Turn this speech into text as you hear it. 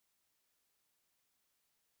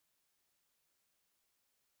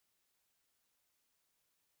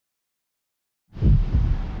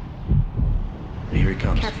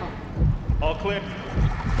comes. Careful. All clear.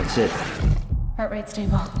 That's it. Heart rate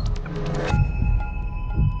stable.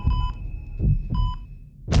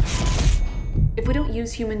 If we don't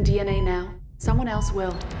use human DNA now, someone else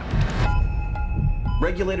will.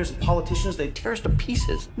 Regulators and politicians, they tear us to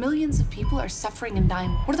pieces. Millions of people are suffering and dying.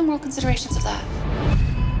 What are the moral considerations of that?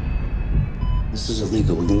 This is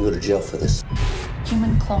illegal. We're gonna go to jail for this.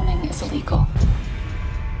 Human cloning is illegal.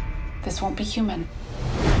 This won't be human.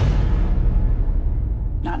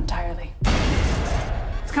 Not entirely.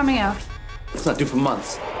 It's coming out. It's not due for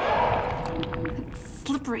months. It's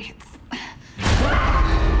slippery.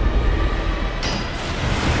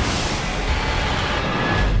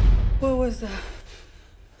 What was that?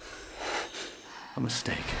 A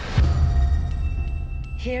mistake.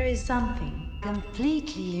 Here is something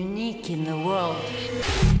completely unique in the world.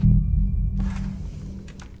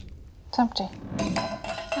 It's empty.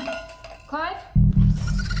 Clive?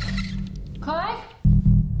 Clive?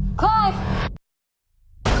 Clive!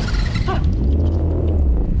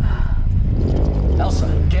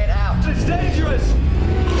 Elsa, get out! It's dangerous!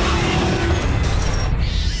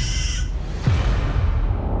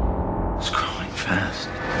 It's growing fast.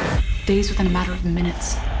 Days within a matter of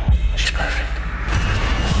minutes. She's perfect.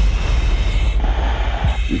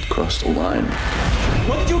 We'd crossed the line.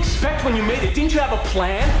 What did you expect when you made it? Didn't you have a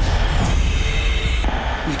plan?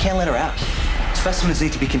 You can't let her out. Specimens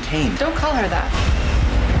need to be contained. Don't call her that.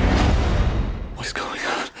 What's going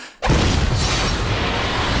on?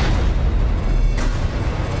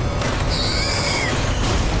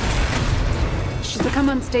 She's become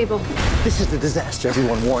unstable. This is the disaster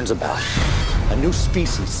everyone warns about. A new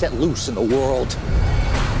species set loose in the world.